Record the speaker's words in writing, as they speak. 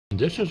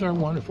this is our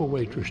wonderful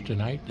waitress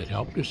tonight that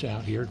helped us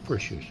out here at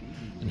Frisch's.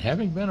 And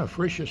having been a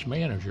Frisch's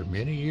manager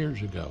many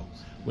years ago,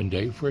 when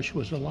Dave Frisch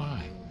was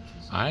alive,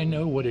 I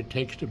know what it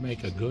takes to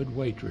make a good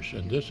waitress,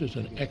 and this is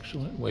an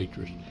excellent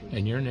waitress.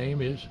 And your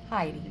name is?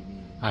 Heidi.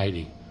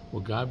 Heidi.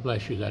 Well, God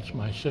bless you. That's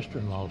my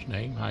sister-in-law's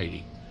name,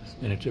 Heidi.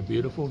 And it's a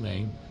beautiful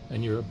name,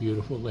 and you're a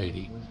beautiful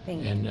lady.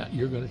 Thank you. And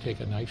you're going to take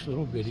a nice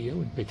little video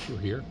and picture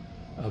here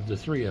of the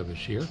three of us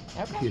here,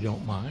 if you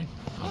don't mind.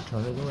 I'll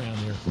turn it around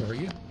there for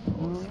you.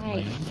 All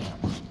right.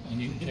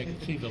 And you can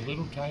see the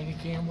little tiny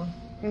camera?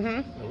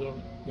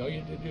 Mm-hmm. All you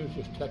have to do is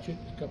just touch it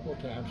a couple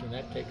of times, and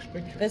that takes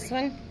pictures. This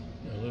one?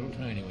 A little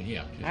tiny one,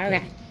 yeah. Just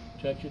Okay.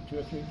 touch it 2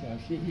 or 3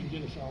 times. See if you can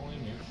get us all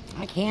in there.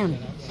 I can.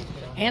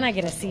 And I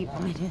get a seat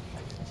behind it.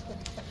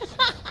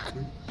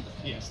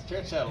 Yes,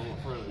 stretch that a little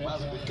further. Might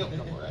as well be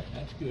comfortable, right?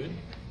 That's good.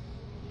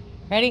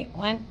 Ready?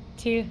 1,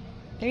 2,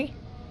 3.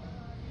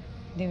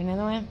 Do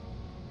another one.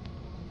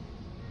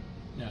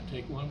 Now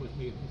take one with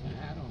me with the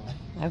hat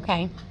on.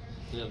 Okay.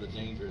 Yeah, the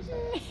dangerous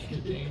hat. It's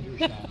a dangerous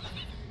hat.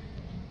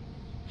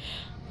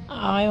 Oh,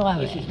 I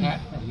love This it. is a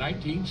hat from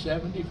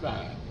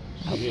 1975.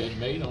 We had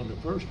made on the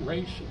first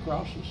race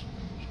across the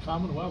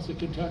Commonwealth of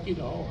Kentucky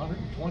to all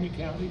 120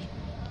 counties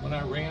when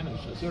I ran as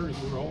a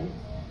 30-year-old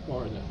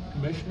for the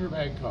Commissioner of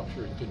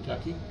Agriculture in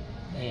Kentucky.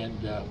 And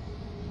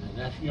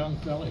that young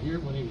fella here,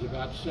 when he was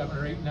about 7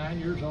 or 8, 9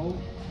 years old,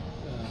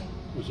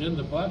 was in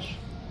the bus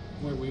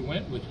where we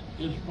went with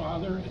his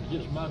father and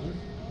his mother,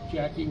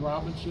 Jackie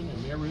Robinson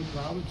and Mary Ruth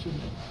Robinson,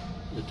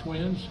 and the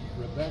twins,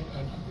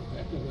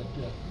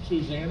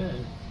 Susanna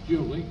and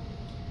Julie,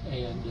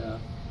 and there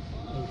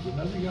was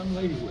another young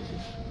lady with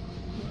us,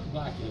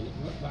 black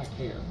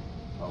hair.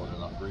 Oh, they're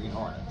not Green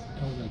Hornets.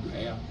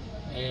 Yeah.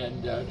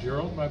 And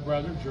Gerald, my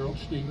brother, Gerald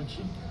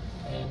Stevenson,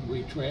 and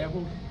we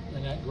traveled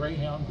in that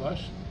Greyhound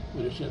bus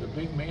with us at a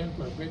big man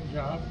for a big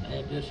job, and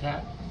had this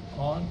hat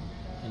on,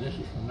 and this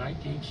is from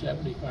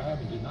 1975,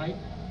 and tonight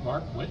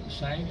Mark went and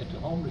sang at the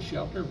homeless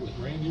shelter with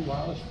Randy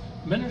Wallace,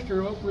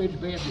 minister of Oak Ridge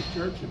Baptist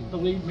Church, and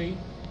believe me,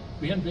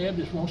 being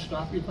Baptist won't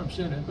stop you from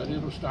sinning, but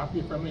it'll stop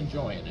you from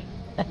enjoying it.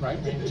 Right,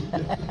 Randy?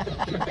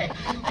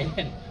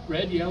 And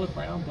red, yellow,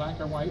 brown,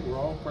 black, or white, we're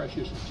all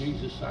precious in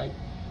Jesus' sight.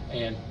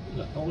 And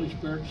the Holy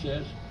Spirit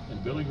says,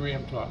 and Billy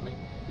Graham taught me,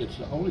 it's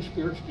the Holy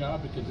Spirit's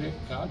job to convict,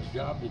 God's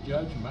job to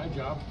judge, and my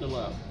job's to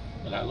love.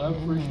 And I love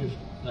Frisch's,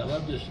 and I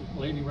love this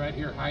lady right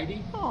here,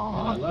 Heidi. Aww.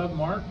 And I love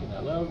Mark, and I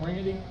love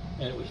Randy,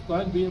 and it was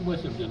fun being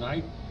with them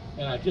tonight.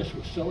 And I just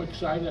was so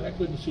excited I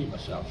couldn't see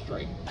myself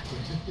straight.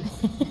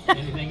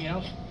 Anything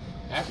else?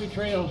 Happy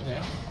trails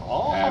now.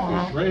 Oh,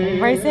 happy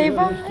Everybody say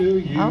trails bye. to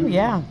you. Oh,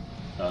 yeah.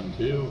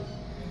 Until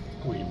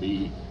we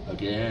meet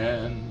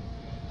again.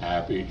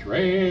 Happy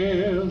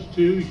trails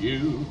to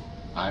you.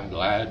 I'm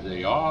glad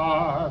they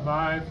are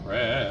my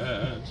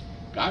friends.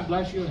 God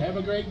bless you and have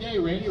a great day,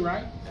 Randy,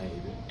 right?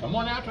 Come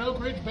on out to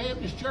Oak Ridge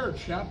Baptist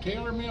Church, South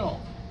Taylor Mill.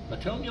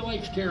 Latonia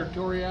Lakes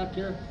territory out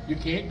there. You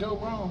can't go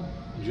wrong.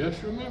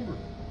 Just remember,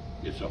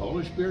 it's the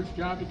Holy Spirit's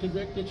job to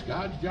convict, it's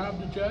God's job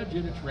to judge,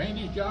 and it's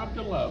Randy's job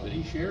to love, and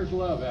he shares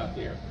love out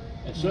there.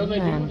 And so they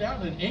do it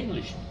out in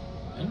English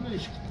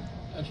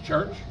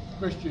church,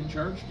 Christian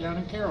church down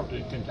in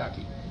Carrollton,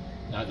 Kentucky.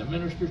 Now the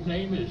minister's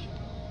name is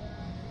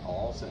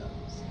All Sims.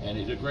 And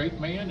he's a great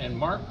man, and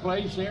Mark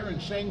plays there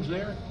and sings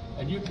there,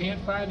 and you can't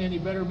find any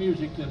better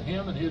music than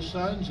him and his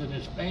sons and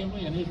his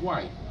family and his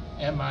wife.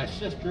 And my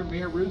sister,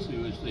 Mary Ruth,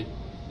 who is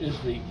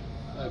the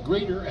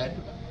greeter at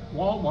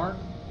Walmart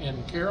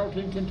in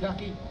Carrollton,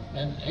 Kentucky,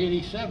 and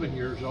 87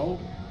 years old,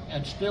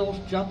 and still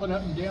jumping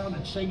up and down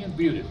and singing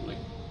beautifully.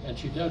 And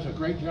she does a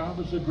great job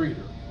as a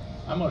greeter.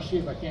 I'm going to see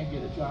if I can't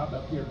get a job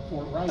up here in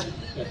Fort Wright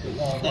at the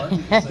Walmart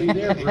and be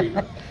their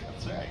greeter.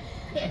 That's right.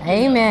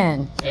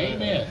 Amen.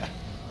 Amen.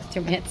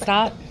 2 minutes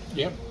stop.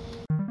 Yep.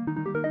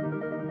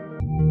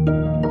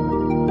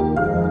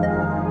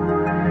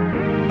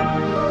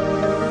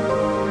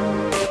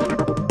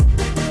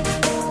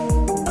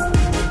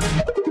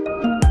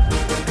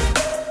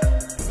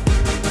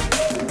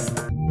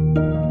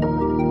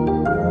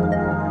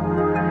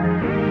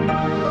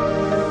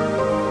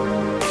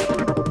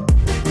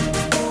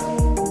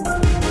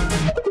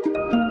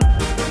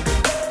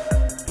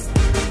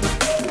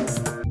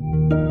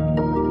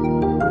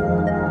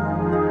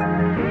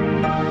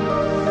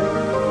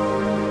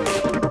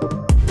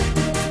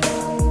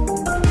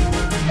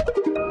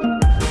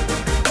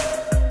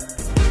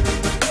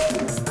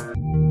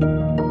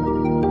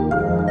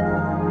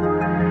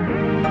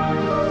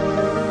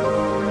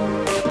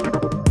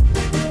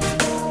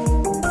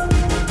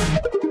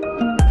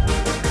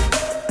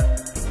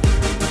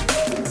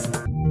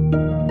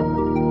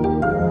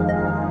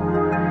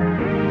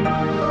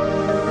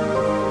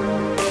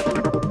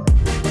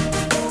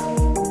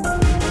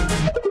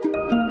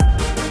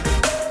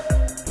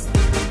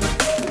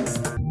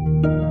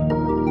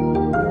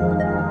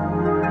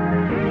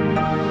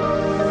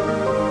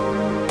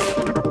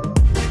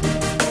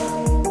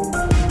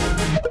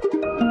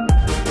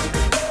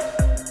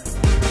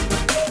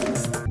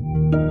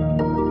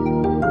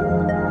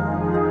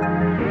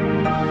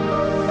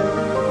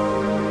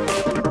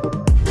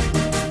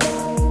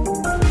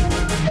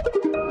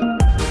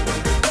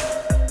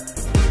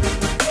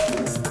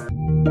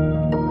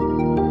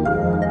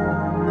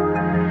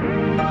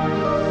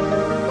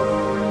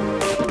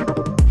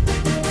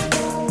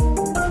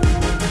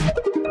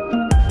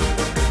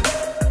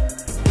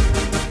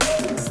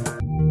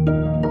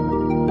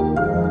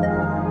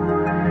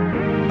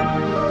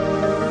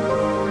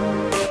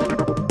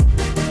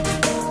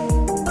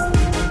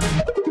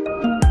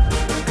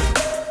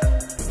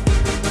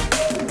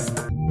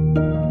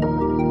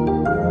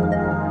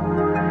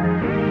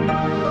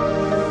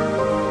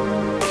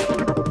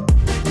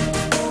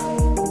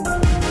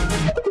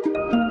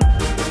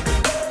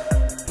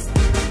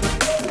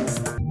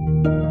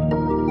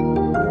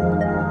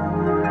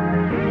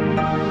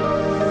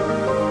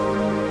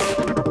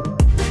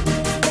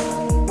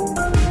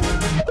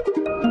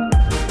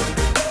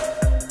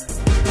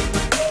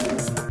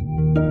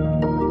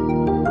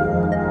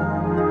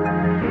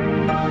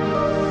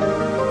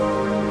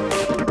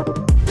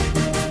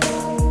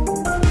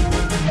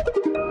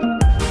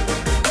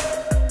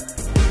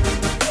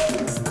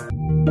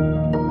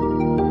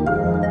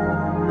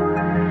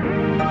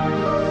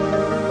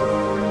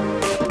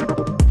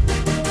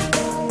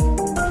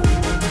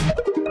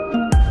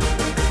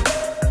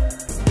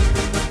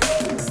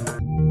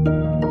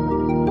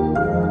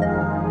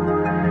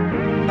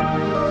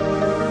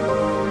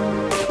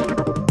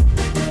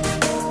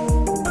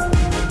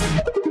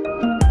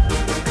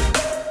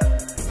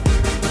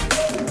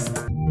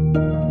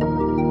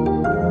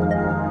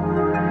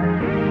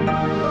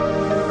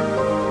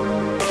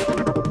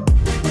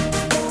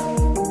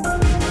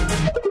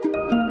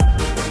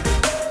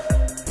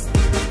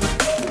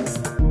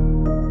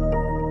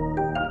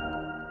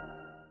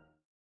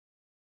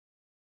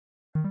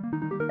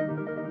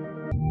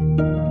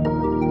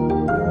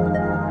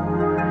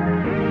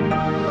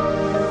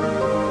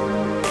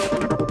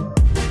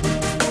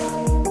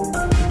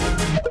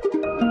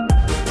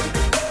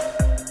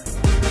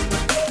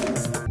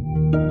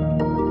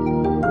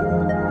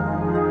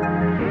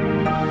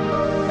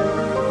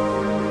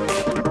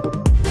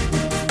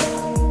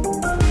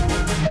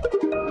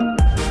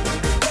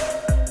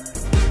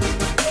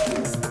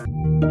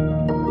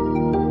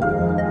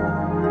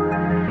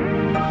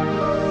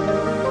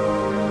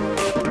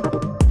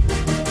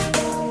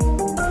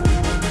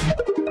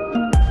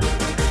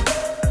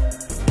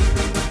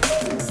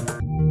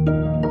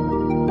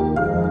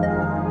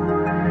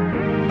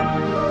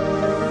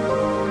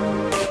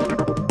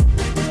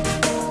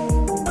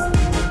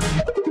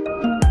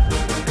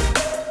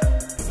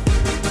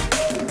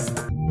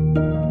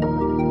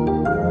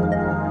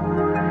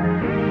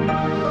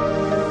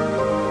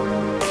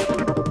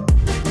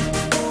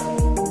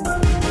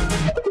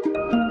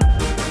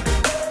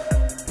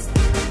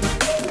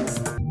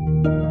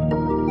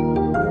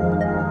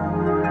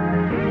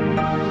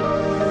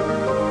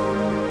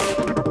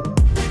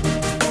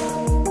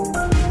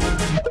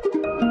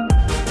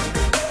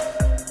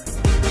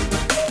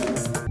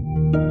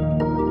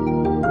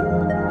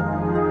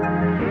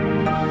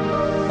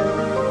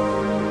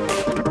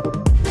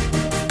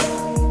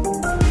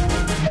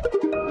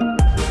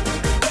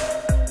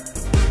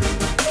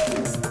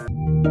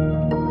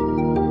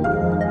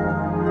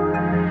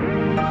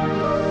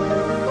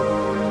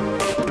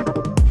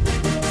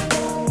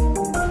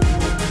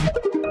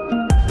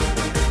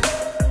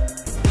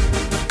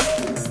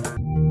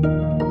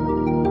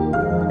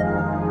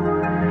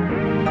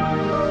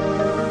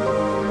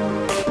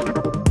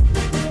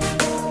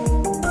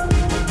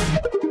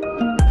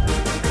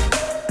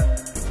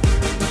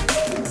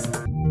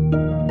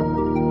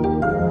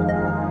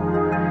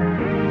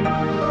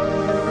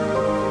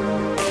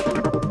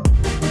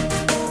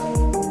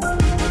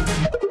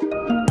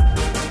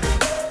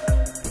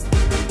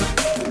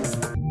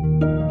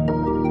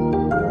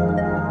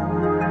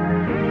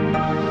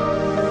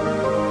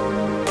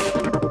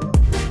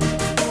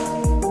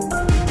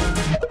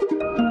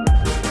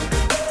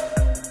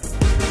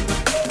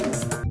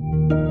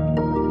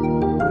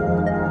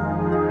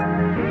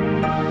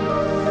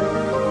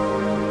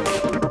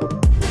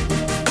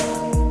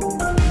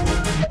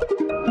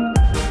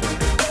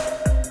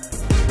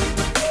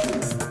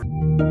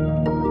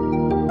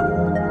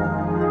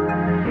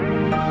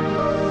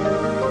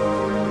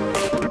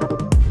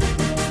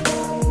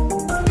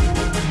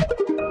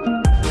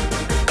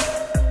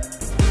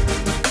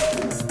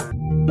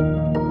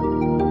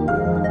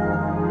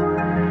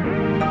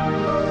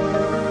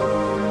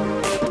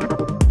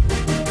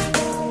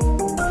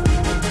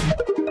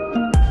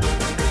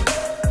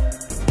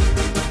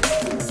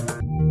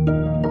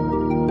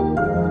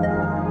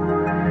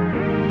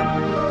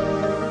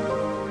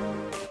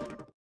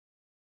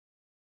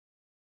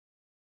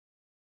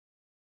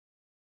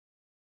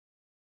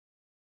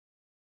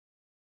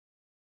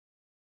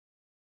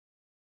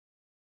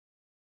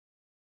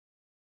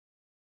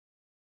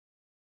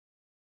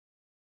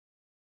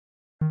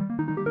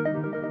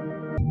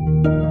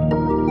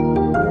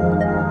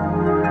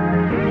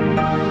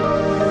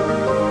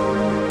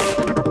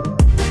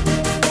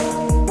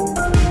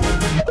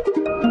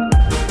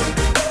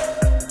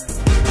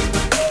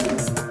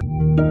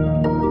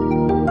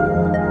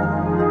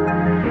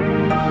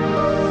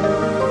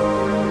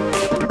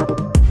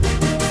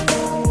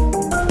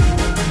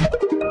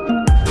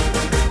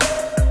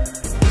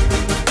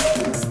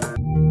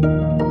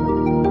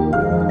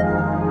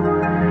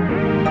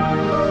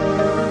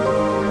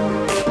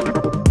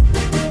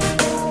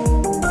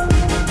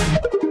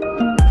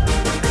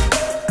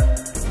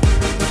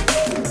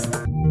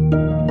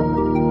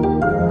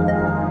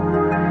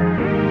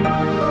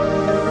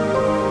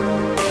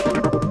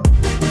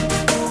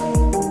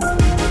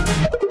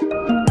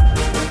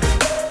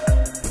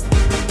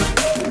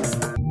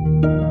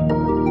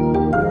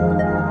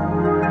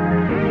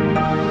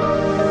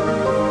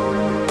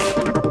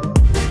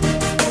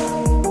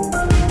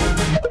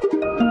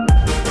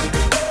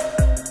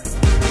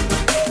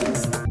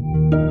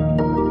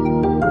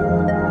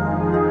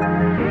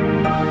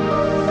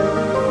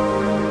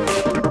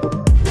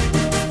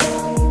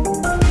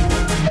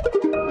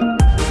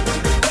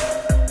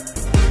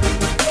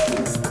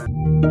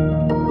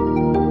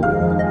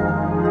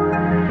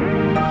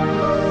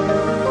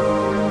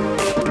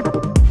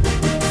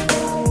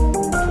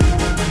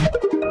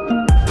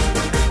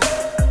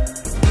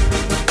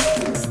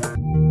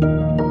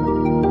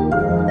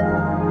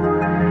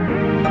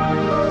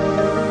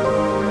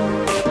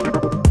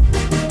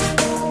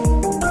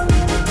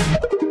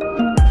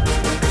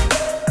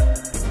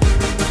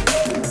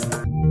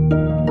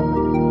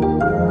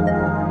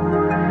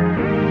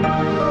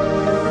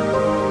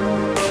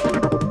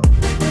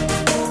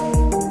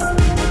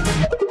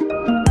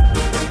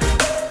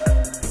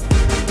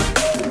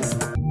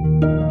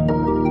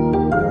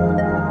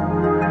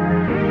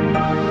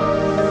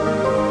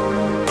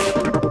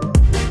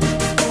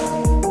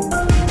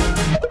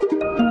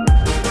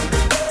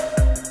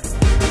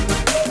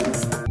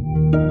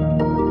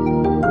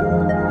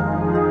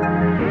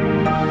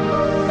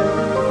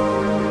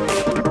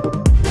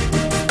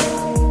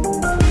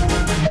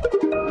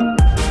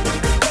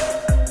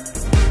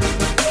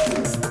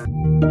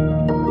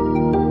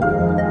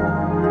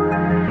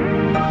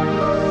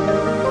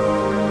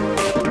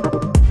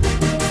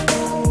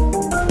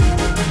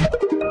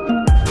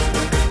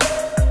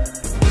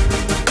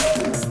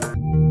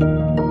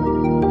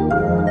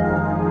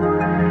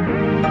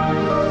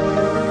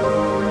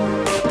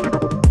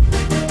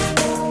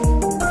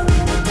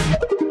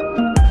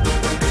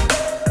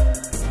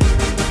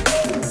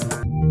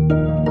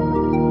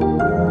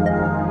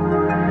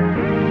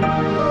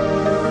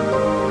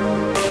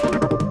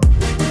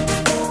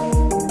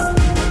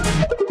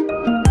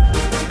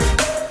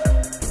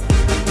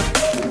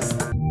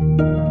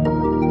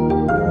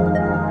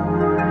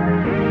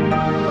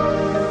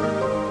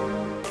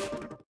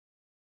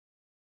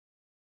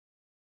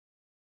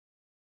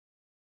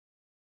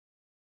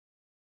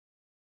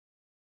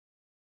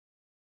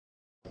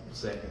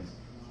 seconds.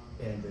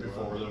 And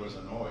before there was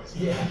a noise.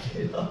 Yeah.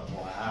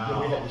 Wow.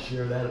 So we had to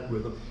share that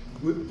with them.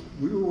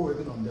 We were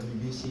working on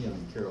WBC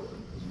in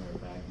Carrollton, as a matter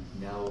of fact.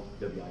 Now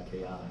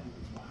WIKI.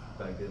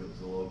 Back then it was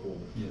the local,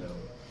 you know,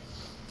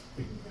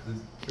 the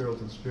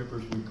Carrollton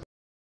strippers. We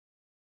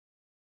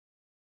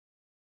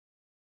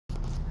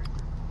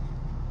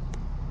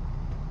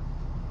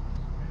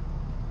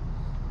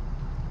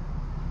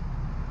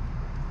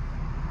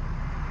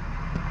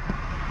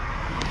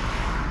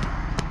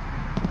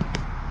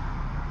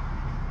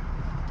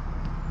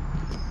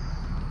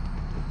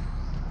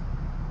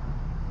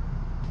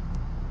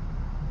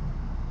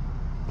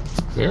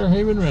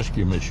Fairhaven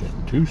Rescue Mission,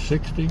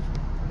 260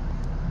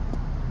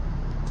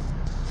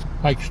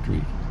 Pike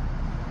Street,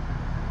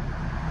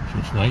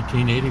 since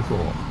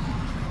 1984.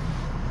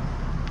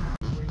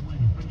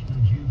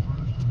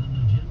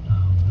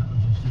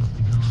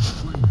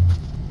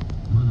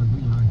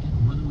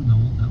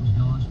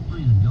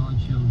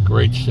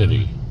 Great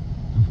city,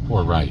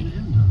 or right.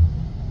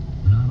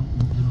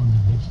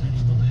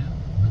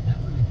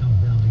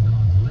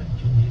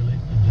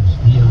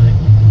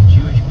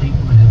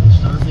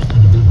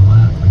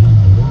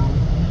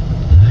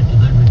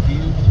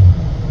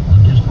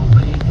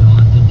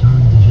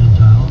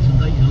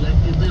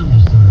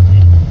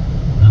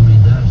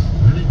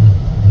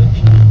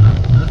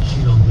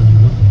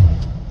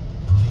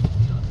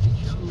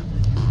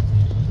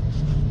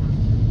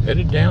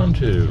 Headed down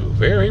to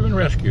Fairhaven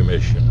Rescue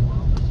Mission,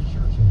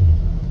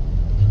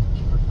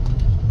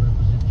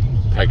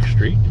 Pike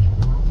Street.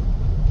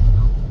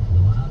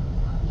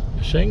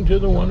 Sing to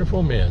the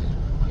wonderful men.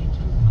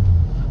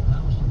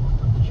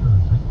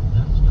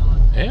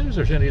 And if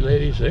there's any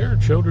ladies there,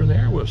 children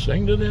there, we'll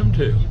sing to them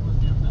too.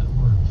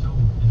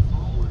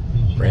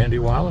 Randy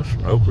Wallace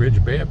from Oak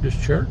Ridge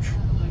Baptist Church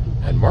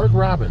and Mark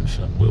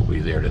Robinson will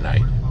be there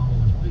tonight.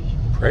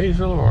 Praise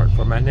the Lord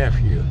for my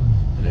nephew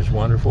and his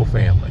wonderful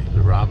family, the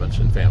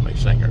Robinson Family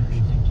Singers.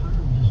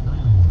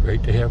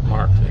 Great to have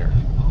Mark there.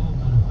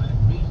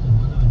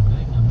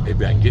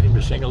 Maybe I can get him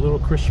to sing a little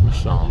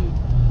Christmas song.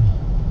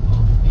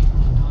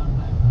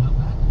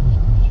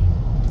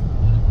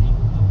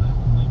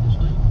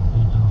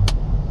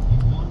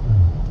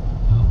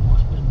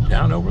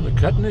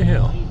 cutting the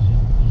hill.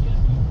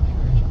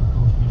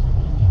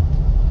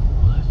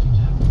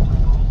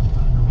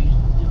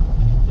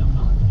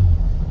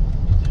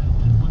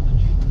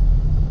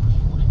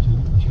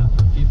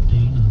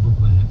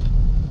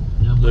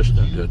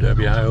 Listening to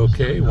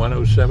WIOK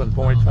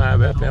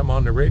 107.5 FM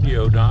on the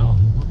radio dial.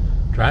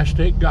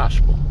 Tri-State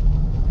Gospel.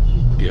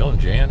 Gil and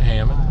Jan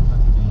Hammond.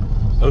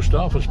 Post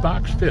Office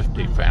Box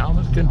 50,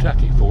 Falmouth,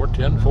 Kentucky,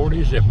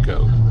 41040 zip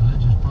code.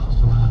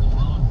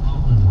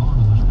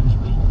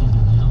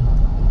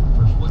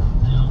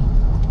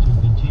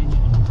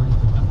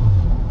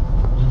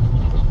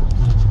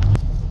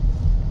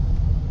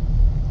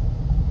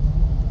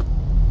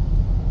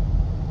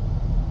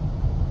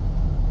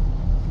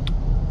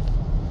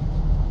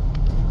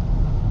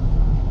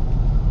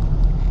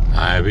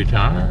 Ivy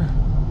Tower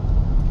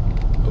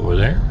over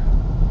there.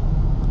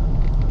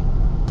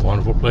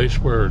 Wonderful place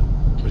where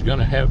I was going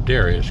to have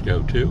Darius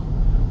go to.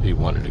 He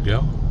wanted to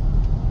go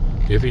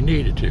if he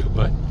needed to,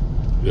 but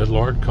the good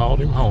Lord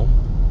called him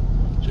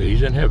home, so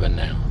he's in heaven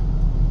now.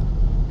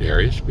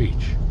 Darius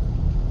Beach,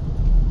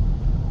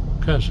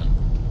 cousin.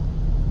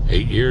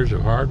 8 years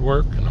of hard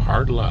work and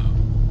hard love,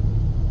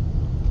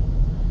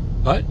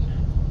 but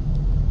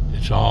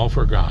it's all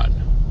for God.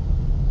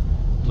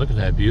 Look at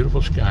that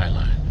beautiful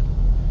skyline.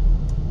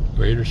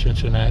 Greater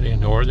Cincinnati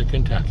and northern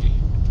Kentucky.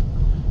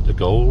 The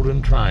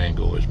Golden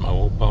Triangle, as my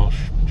old boss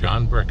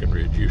John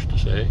Breckenridge used to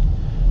say.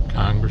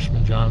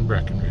 Congressman John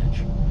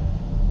Breckenridge.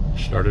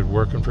 Started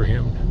working for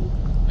him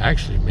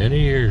actually many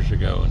years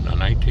ago in the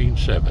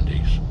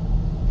 1970s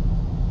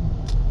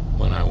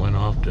when I went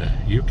off to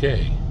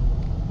UK.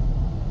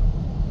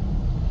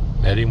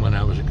 Met him when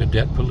I was a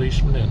cadet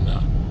policeman in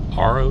the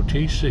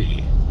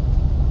ROTC,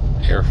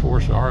 Air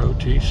Force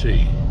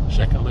ROTC,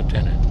 second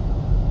lieutenant,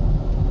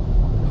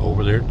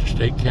 over there at the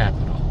state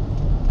capitol.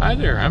 Hi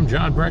there, I'm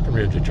John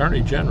Breckenridge, Attorney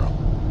General.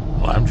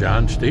 Well, I'm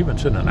John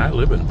Stephenson, and I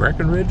live in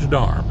Breckenridge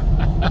Dorm.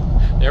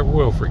 Never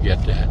will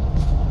forget that.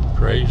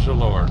 Praise the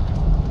Lord.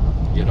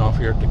 Get off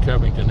here at the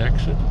Covington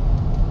exit.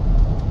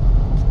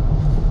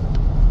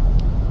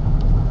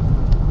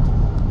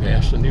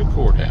 Past the new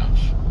courthouse.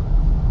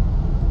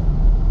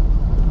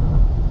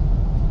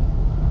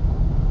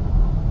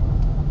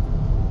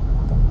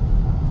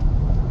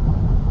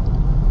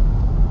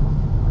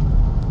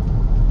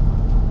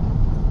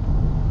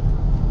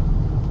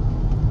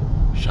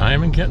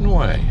 Simon Kenton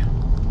Way.